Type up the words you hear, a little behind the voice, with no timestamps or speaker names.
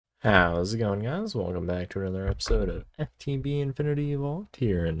How's it going, guys? Welcome back to another episode of FTB Infinity Evolved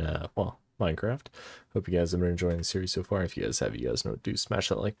here in, well, Minecraft. Hope you guys have been enjoying the series so far. If you guys have, you guys know what to do. Smash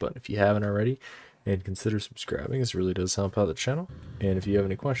that like button if you haven't already, and consider subscribing. This really does help out the channel. And if you have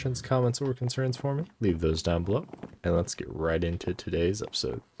any questions, comments, or concerns for me, leave those down below. And let's get right into today's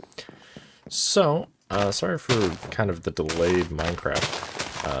episode. So, sorry for kind of the delayed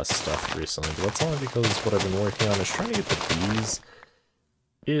Minecraft stuff recently, but that's only because what I've been working on is trying to get the bees.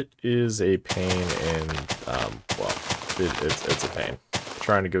 It is a pain in, well, it's a pain.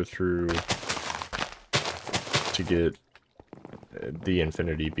 Trying to go through to get the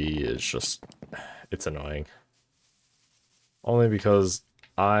Infinity Bee is just, it's annoying. Only because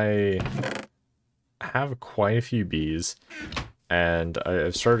I have quite a few bees, and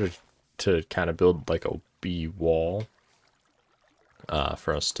I've started to kind of build like a bee wall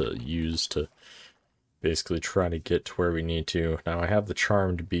for us to use to basically try to get to where we need to. Now I have the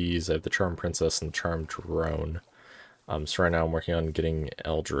charmed bees, I have the charmed princess and the charmed drone. So right now I'm working on getting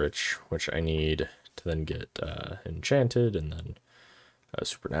eldritch, which I need to then get enchanted, and then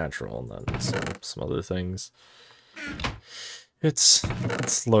supernatural, and then some other things. It's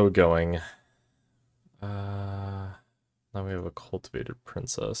slow going. Now we have a cultivated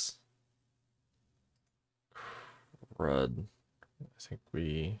princess. Crud.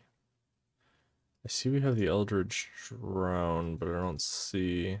 I see we have the Eldritch drone, but I don't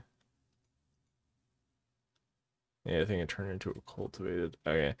see. Yeah, I think it turned into a cultivated.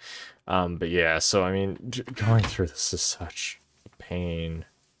 Okay. But yeah, so I mean, going through this is such a pain.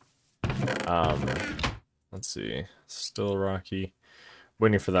 Let's see. Still rocky.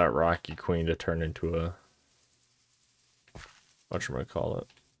 Waiting for that rocky queen to turn into a, whatchamacallit.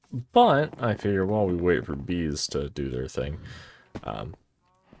 But I figure while we wait for bees to do their thing,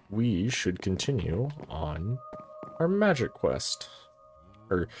 we should continue on our magic quest,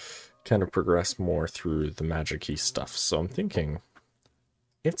 or kind of progress more through the magic-y stuff. So I'm thinking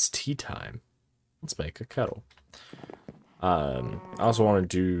it's tea time. Let's make a kettle. I also want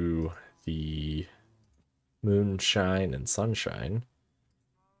to do the moonshine and sunshine,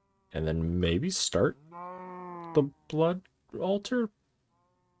 and then maybe start the blood altar.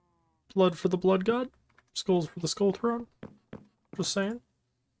 Blood for the blood god, skulls for the skull throne. Just saying.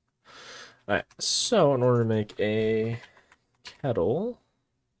 Alright, so in order to make a kettle,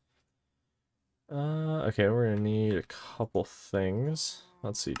 okay, we're gonna need a couple things.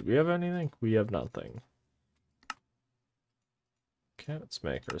 Let's see, do we have anything? We have nothing. Okay, let's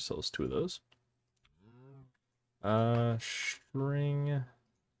make ourselves 2 of those. String.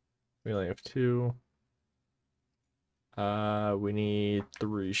 We only have 2. We need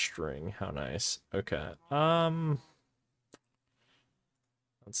 3 string. How nice. Okay.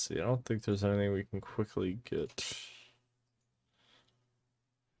 Let's see, I don't think there's anything we can quickly get.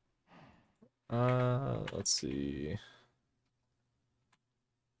 Let's see.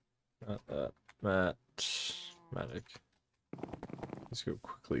 Not that. Matic. Let's go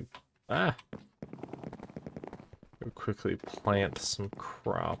quickly. Go quickly plant some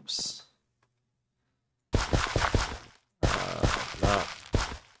crops. Not.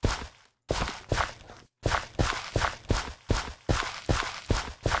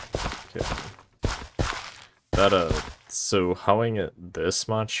 Okay. That, so hoeing it this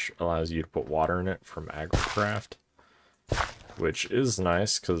much allows you to put water in it from agricraft, which is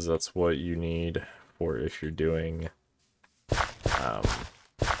nice because that's what you need for if you're doing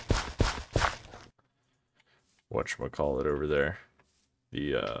whatchamacallit over there,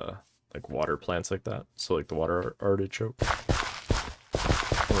 the like water plants like that, so like the water artichoke.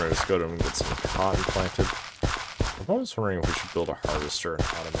 We're gonna just go to them and get some cotton planted. I'm always wondering if we should build a harvester and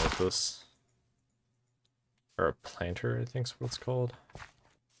automate this. Or a planter, I think's what it's called.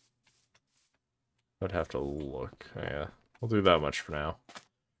 I'd have to look. Yeah, we'll do that much for now,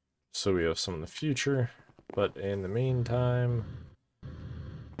 so we have some in the future. But in the meantime,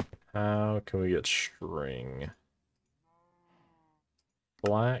 how can we get string?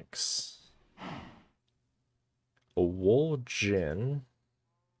 Flax, a wool gin,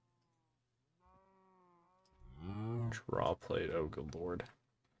 draw plate. Oh, good lord.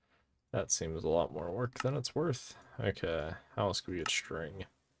 That seems a lot more work than it's worth. Okay, how else can we get string?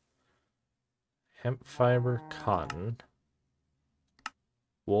 Hemp fiber, cotton,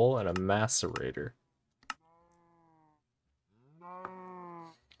 wool, and a macerator.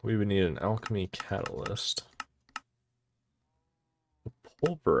 We would need an alchemy catalyst, a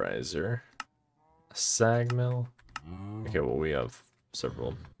pulverizer, a sag mill. Okay, well, we have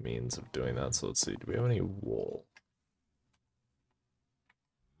several means of doing that, so let's see. Do we have any wool?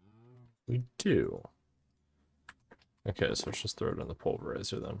 We do. Okay, so let's just throw it in the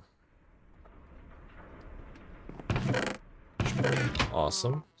pulverizer then.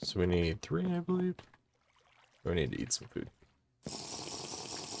 Awesome. So we need 3, I believe. We need to eat some food.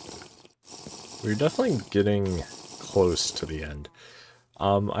 We're definitely getting close to the end.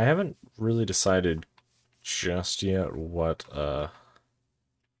 I haven't really decided just yet what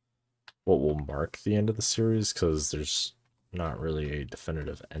will mark the end of the series, because there's not really a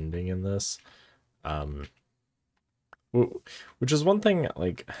definitive ending in this. Which is one thing,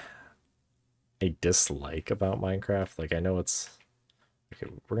 like, I dislike about Minecraft. Like, I know it's... Okay,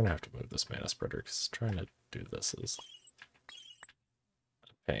 we're gonna have to move this mana spreader, because trying to do this is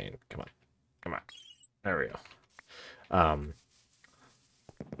a pain. Come on. Come on. There we go.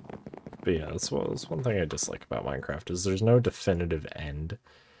 But yeah, that's one thing I dislike about Minecraft, is there's no definitive end.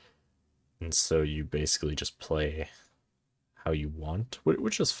 And so you basically just play how you want,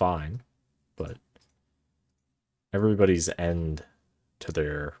 which is fine, but everybody's end to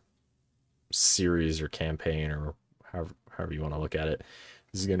their series or campaign, or however you want to look at it,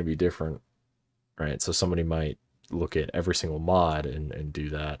 is going to be different, right? So somebody might look at every single mod and do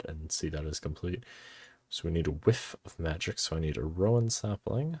that and see that as complete. So we need a whiff of magic, so I need a rowan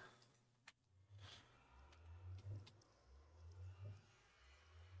sapling.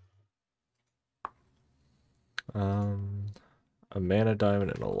 A mana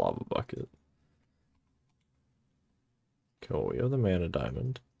diamond and a lava bucket. Cool, we have the mana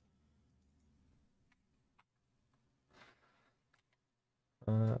diamond.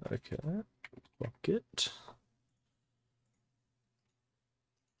 Okay, bucket.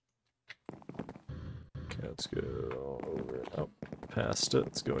 Okay, let's go over and up, past it.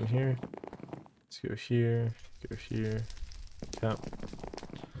 Let's go in here. Let's go here, go here. Okay.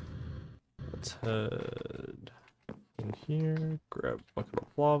 Let's head in here, grab a bucket of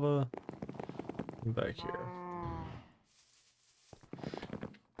lava, and back here.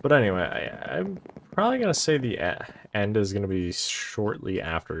 But anyway, I'm probably going to say the end is going to be shortly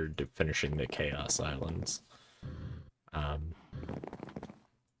after finishing the Chaos Islands.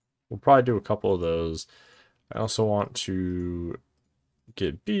 We'll probably do a couple of those. I also want to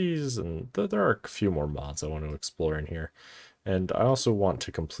get bees, and there are a few more mods I want to explore in here. And I also want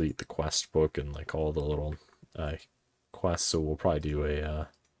to complete the quest book and like all the little quests, so we'll probably do a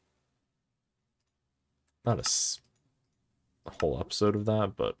not a whole episode of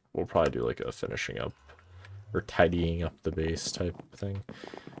that, but we'll probably do like a finishing up or tidying up the base type thing.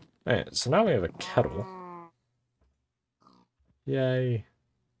 Alright, so now we have a kettle. Yay.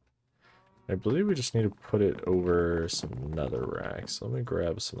 I believe we just need to put it over some netherrack, so let me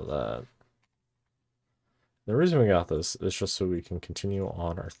grab some of that. The reason we got this is just so we can continue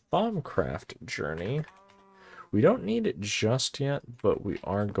on our Thaumcraft journey. We don't need it just yet, but we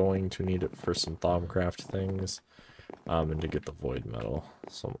are going to need it for some Thaumcraft things, and to get the void metal.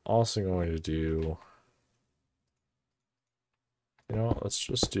 So I'm also going to do... You know what, let's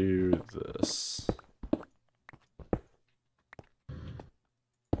just do this.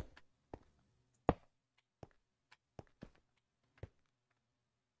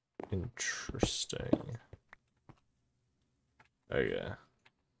 Interesting. Okay.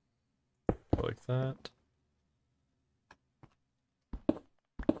 Like that.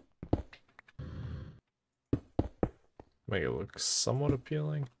 Make it look somewhat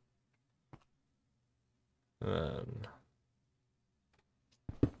appealing. And then...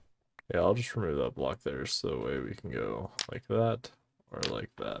 Yeah, I'll just remove that block there so that way we can go like that or like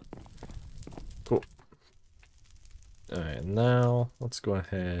that. Cool. Alright, now let's go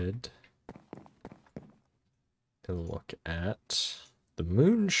ahead and look at the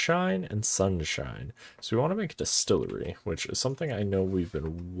moonshine and sunshine. So we want to make a distillery, which is something I know we've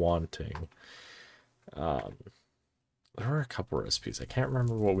been wanting. There are a couple recipes. I can't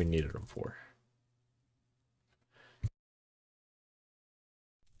remember what we needed them for.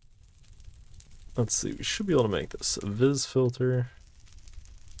 Let's see, we should be able to make this. A Viz filter,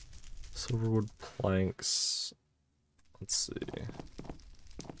 silverwood planks. Let's see.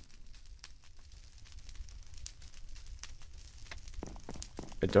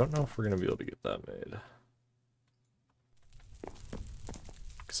 I don't know if we're going to be able to get that made.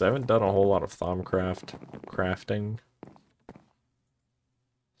 Because I haven't done a whole lot of crafting.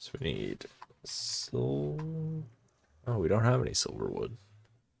 So we need silver. Oh, we don't have any silverwood.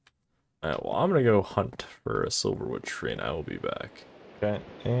 Alright, well, I'm going to go hunt for a silverwood tree and I will be back. Okay,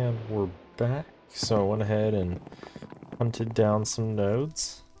 and we're back. So I went ahead and hunted down some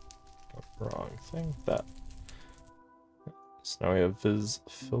nodes. Oh, wrong thing. That. So now we have Viz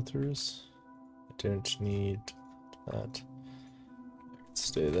filters. I don't need that. I can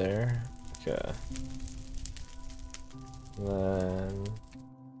stay there. Okay. Then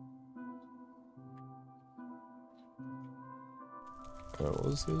what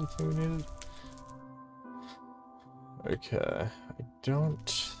was the other thing we needed? Okay, I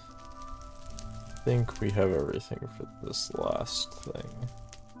don't think we have everything for this last thing.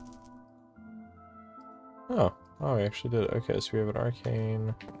 Oh, we actually did. Okay, so we have an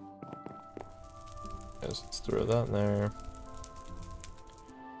arcane. Yes, let's throw that in there.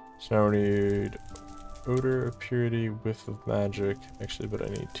 So now we need odor of purity, whiff of magic. Actually, but I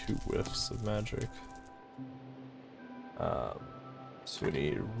need 2 whiffs of magic. So we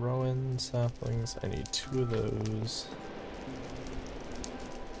need rowan saplings. I need 2 of those.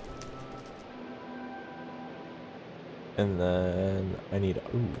 And then I need,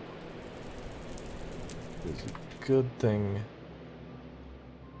 ooh. It's a good thing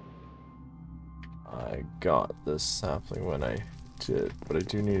I got this sapling when I did, but I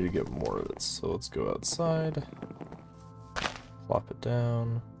do need to get more of it. So let's go outside, plop it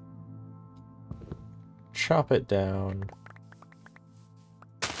down, chop it down.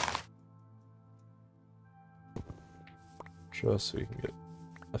 Just so we can get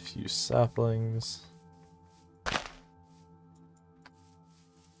a few saplings.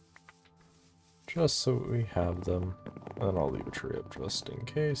 Just so we have them. And then I'll leave a tree up just in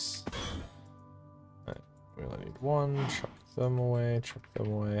case. Alright, we only need 1. Chuck them away, chuck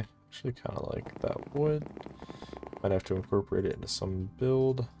them away. Actually kind of like that wood. Might have to incorporate it into some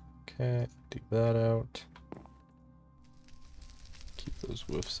build. Okay, dig that out. Keep those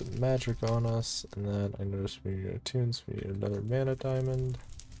whiffs of magic on us. And then I noticed we need attunes. We need another mana diamond.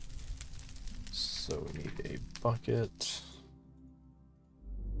 So we need a bucket.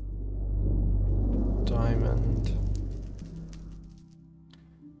 Diamond.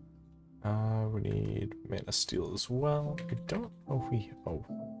 We need mana steel as well. I don't know if we... Oh.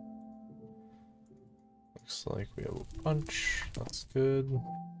 Looks like we have a bunch. That's good.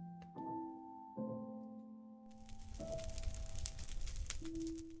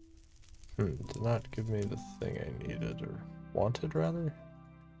 Did not give me the thing I needed, or wanted rather.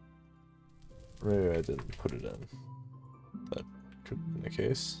 Maybe I didn't put it in. That could have been the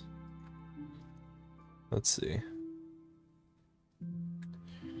case. Let's see.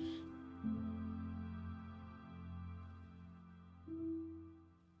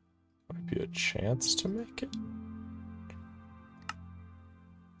 Might be a chance to make it.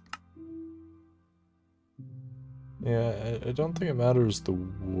 Yeah, I don't think it matters the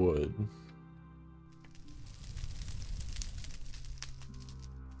wood.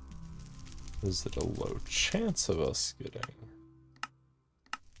 Is it a low chance of us getting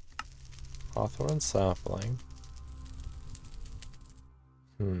hawthorn sapling?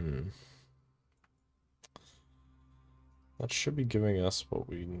 That should be giving us what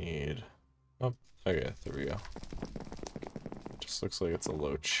we need. Oh, okay, there we go. Just looks like it's a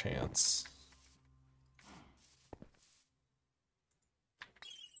low chance.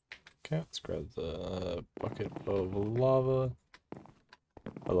 Okay, let's grab the bucket of lava.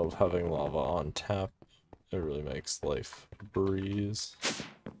 I love having lava on tap. It really makes life a breeze.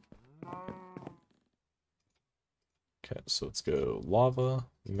 Okay, so let's go lava,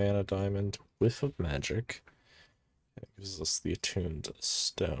 mana diamond, whiff of magic. It gives us the attuned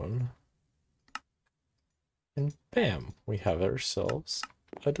stone. And bam, we have ourselves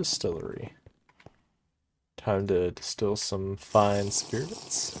a distillery. Time to distill some fine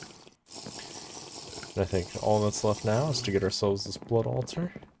spirits. And I think all that's left now is to get ourselves this blood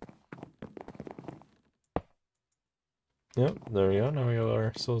altar. Yep, there we go. Now we have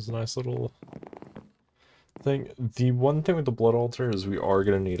ourselves a nice little thing. The one thing with the blood altar is we are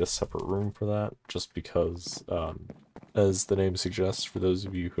going to need a separate room for that, just because, as the name suggests, for those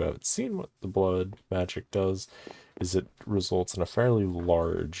of you who haven't seen what the blood magic does, is it results in a fairly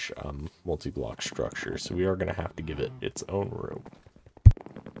large multi-block structure, so we are going to have to give it its own room.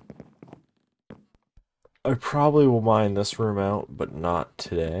 I probably will mine this room out, but not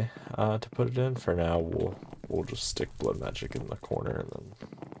today to put it in. For now, we'll just stick blood magic in the corner, and then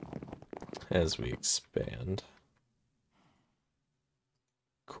as we expand.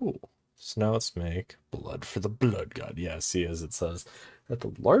 Cool. So now let's make blood for the blood god. Yeah, see, as it says, at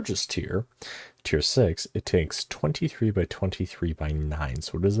the largest tier, tier 6, it takes 23 by 23 by 9,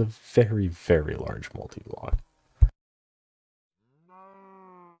 so it is a very, very large multi-block.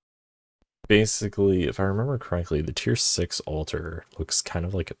 Basically, if I remember correctly, the tier 6 altar looks kind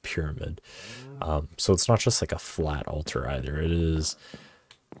of like a pyramid. So it's not just like a flat altar either. It is...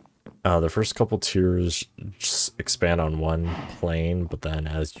 the first couple tiers just expand on one plane, but then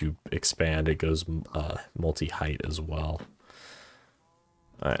as you expand, it goes multi-height as well.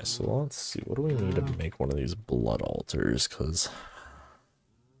 Alright, so let's see. What do we need to make one of these blood altars? Because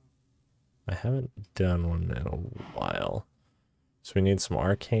I haven't done one in a while. So we need some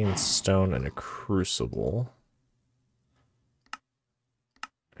arcane stone and a crucible.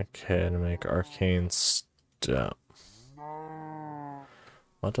 Okay, to make arcane stone.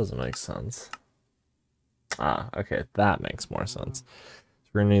 That doesn't make sense. Ah, okay, that makes more sense. So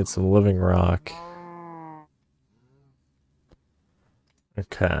we're gonna need some living rock.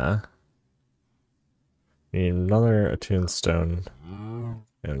 Okay. Need another attuned stone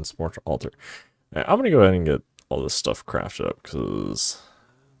and some more altar. Right, I'm gonna go ahead and get all this stuff crafted up because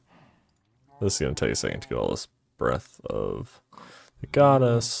this is gonna take a second to get all this breath of the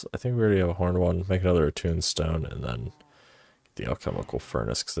goddess. I think we already have a horned one. Make another attuned stone and then the alchemical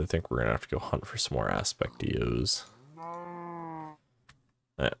furnace because I think we're gonna have to go hunt for some more aspectios.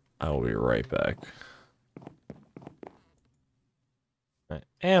 Right, I will be right back. Right,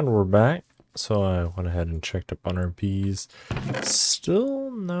 and we're back. So I went ahead and checked up on our bees.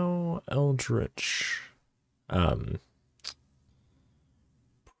 Still no eldritch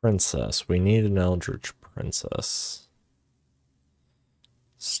princess. We need an eldritch princess.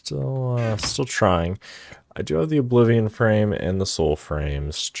 Still trying. I do have the Oblivion frame and the Soul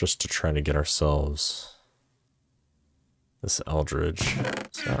frames just to try to get ourselves this Eldritch.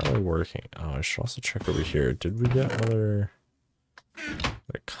 It's not really working. Oh, I should also check over here. Did we get another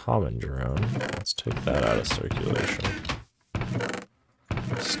common drone? Let's take that out of circulation.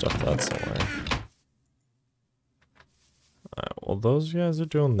 Stuff that somewhere. Alright, well those guys are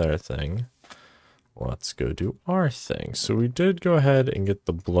doing their thing. Let's go do our thing. So we did go ahead and get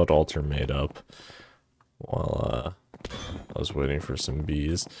the blood altar made up while I was waiting for some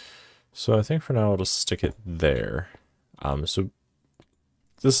bees. So I think for now I'll just stick it there. So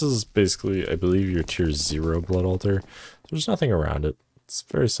this is basically, I believe, your tier 0 blood altar. There's nothing around it. It's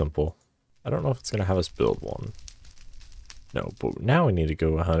very simple. I don't know if it's going to have us build one. No, but now we need to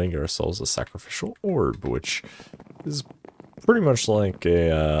go ahead and get ourselves a sacrificial orb, which is pretty much like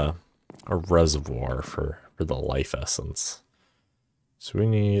a reservoir for the life essence. So we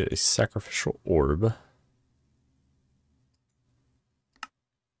need a sacrificial orb,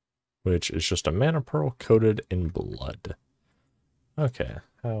 which is just a mana pearl coated in blood. Okay,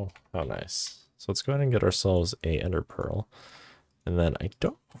 how nice. So let's go ahead and get ourselves a ender pearl. And then I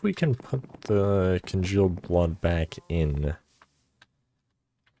don't know if we can put the congealed blood back in.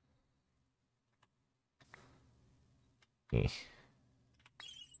 There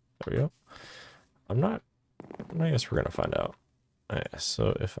we go. I guess we're gonna find out. Okay,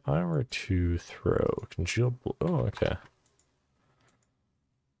 so if I were to throw congealed blood, oh, okay.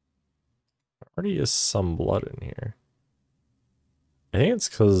 There already is some blood in here. I think it's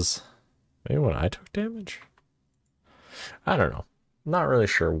because maybe when I took damage? I don't know. I'm not really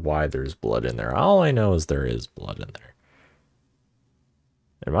sure why there's blood in there. All I know is there is blood in there.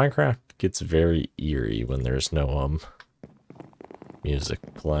 And Minecraft gets very eerie when there's no music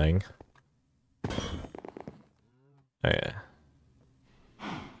playing. Okay.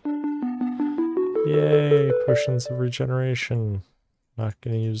 Yay, potions of regeneration. Not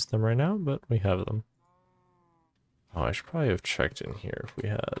gonna use them right now, but we have them. Oh, I should probably have checked in here if we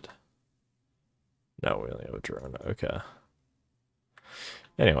had. No, we only have a drone. Okay.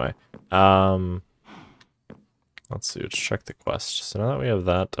 Anyway, let's see. Let's check the quest. So now that we have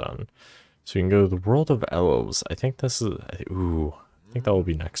that done, so we can go to the world of elves. I think this is. Ooh, I think that will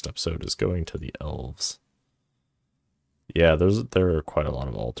be next episode. Is going to the elves. Yeah, there are quite a lot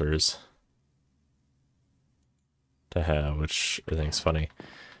of altars to have, which I think is funny.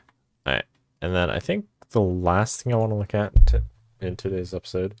 Alright, and then I think the last thing I want to look at in today's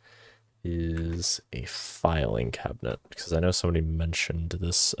episode is a filing cabinet, because I know somebody mentioned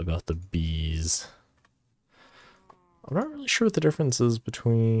this about the bees. I'm not really sure what the difference is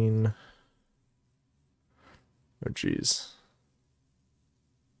between... Oh, geez.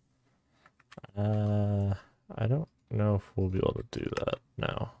 I don't know if we'll be able to do that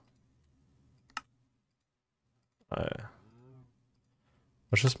now.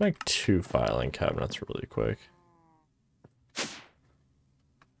 Let's just make 2 filing cabinets really quick.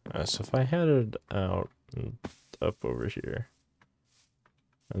 So if I headed out and up over here,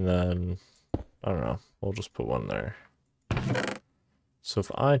 and then, I don't know, we'll just put one there. So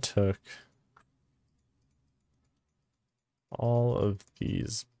if I took all of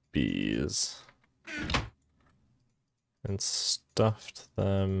these bees and stuffed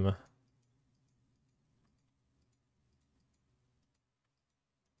them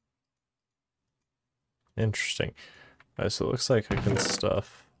interesting. So it looks like I can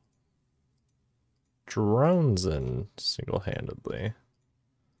stuff drones in single-handedly.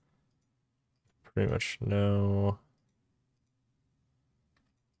 Pretty much no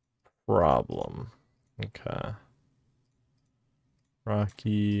problem. Okay.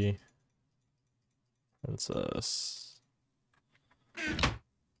 Rocky. Princess.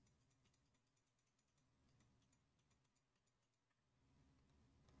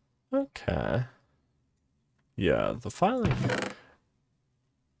 Okay. Yeah, the filing.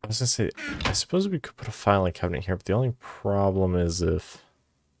 I was gonna say, I suppose we could put a filing cabinet here, but the only problem is if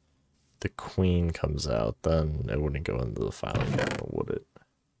the queen comes out, then it wouldn't go into the filing cabinet, would it?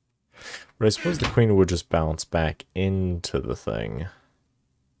 But I suppose the queen would just bounce back into the thing.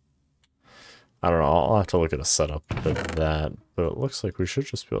 I don't know, I'll have to look at a setup for that, but it looks like we should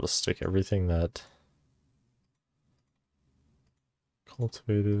just be able to stick everything that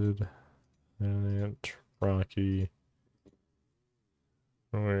cultivated, and Rocky.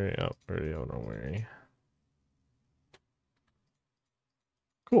 Where up? No worry.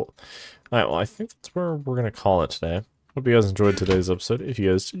 Cool. Alright, well, I think that's where we're going to call it today. Hope you guys enjoyed today's episode. If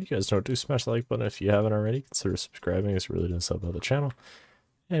you guys did, you guys don't do smash the like button. If you haven't already, consider subscribing. It really does help out the channel.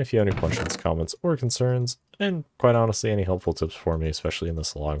 And if you have any questions, comments, or concerns, and quite honestly, any helpful tips for me, especially in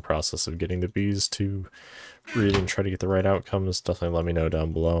this long process of getting the bees to breed and try to get the right outcomes, definitely let me know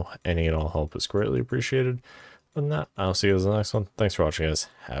down below. Any and all help is greatly appreciated. Other than that, I'll see you guys in the next one. Thanks for watching, guys.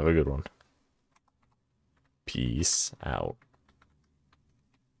 Have a good one. Peace out.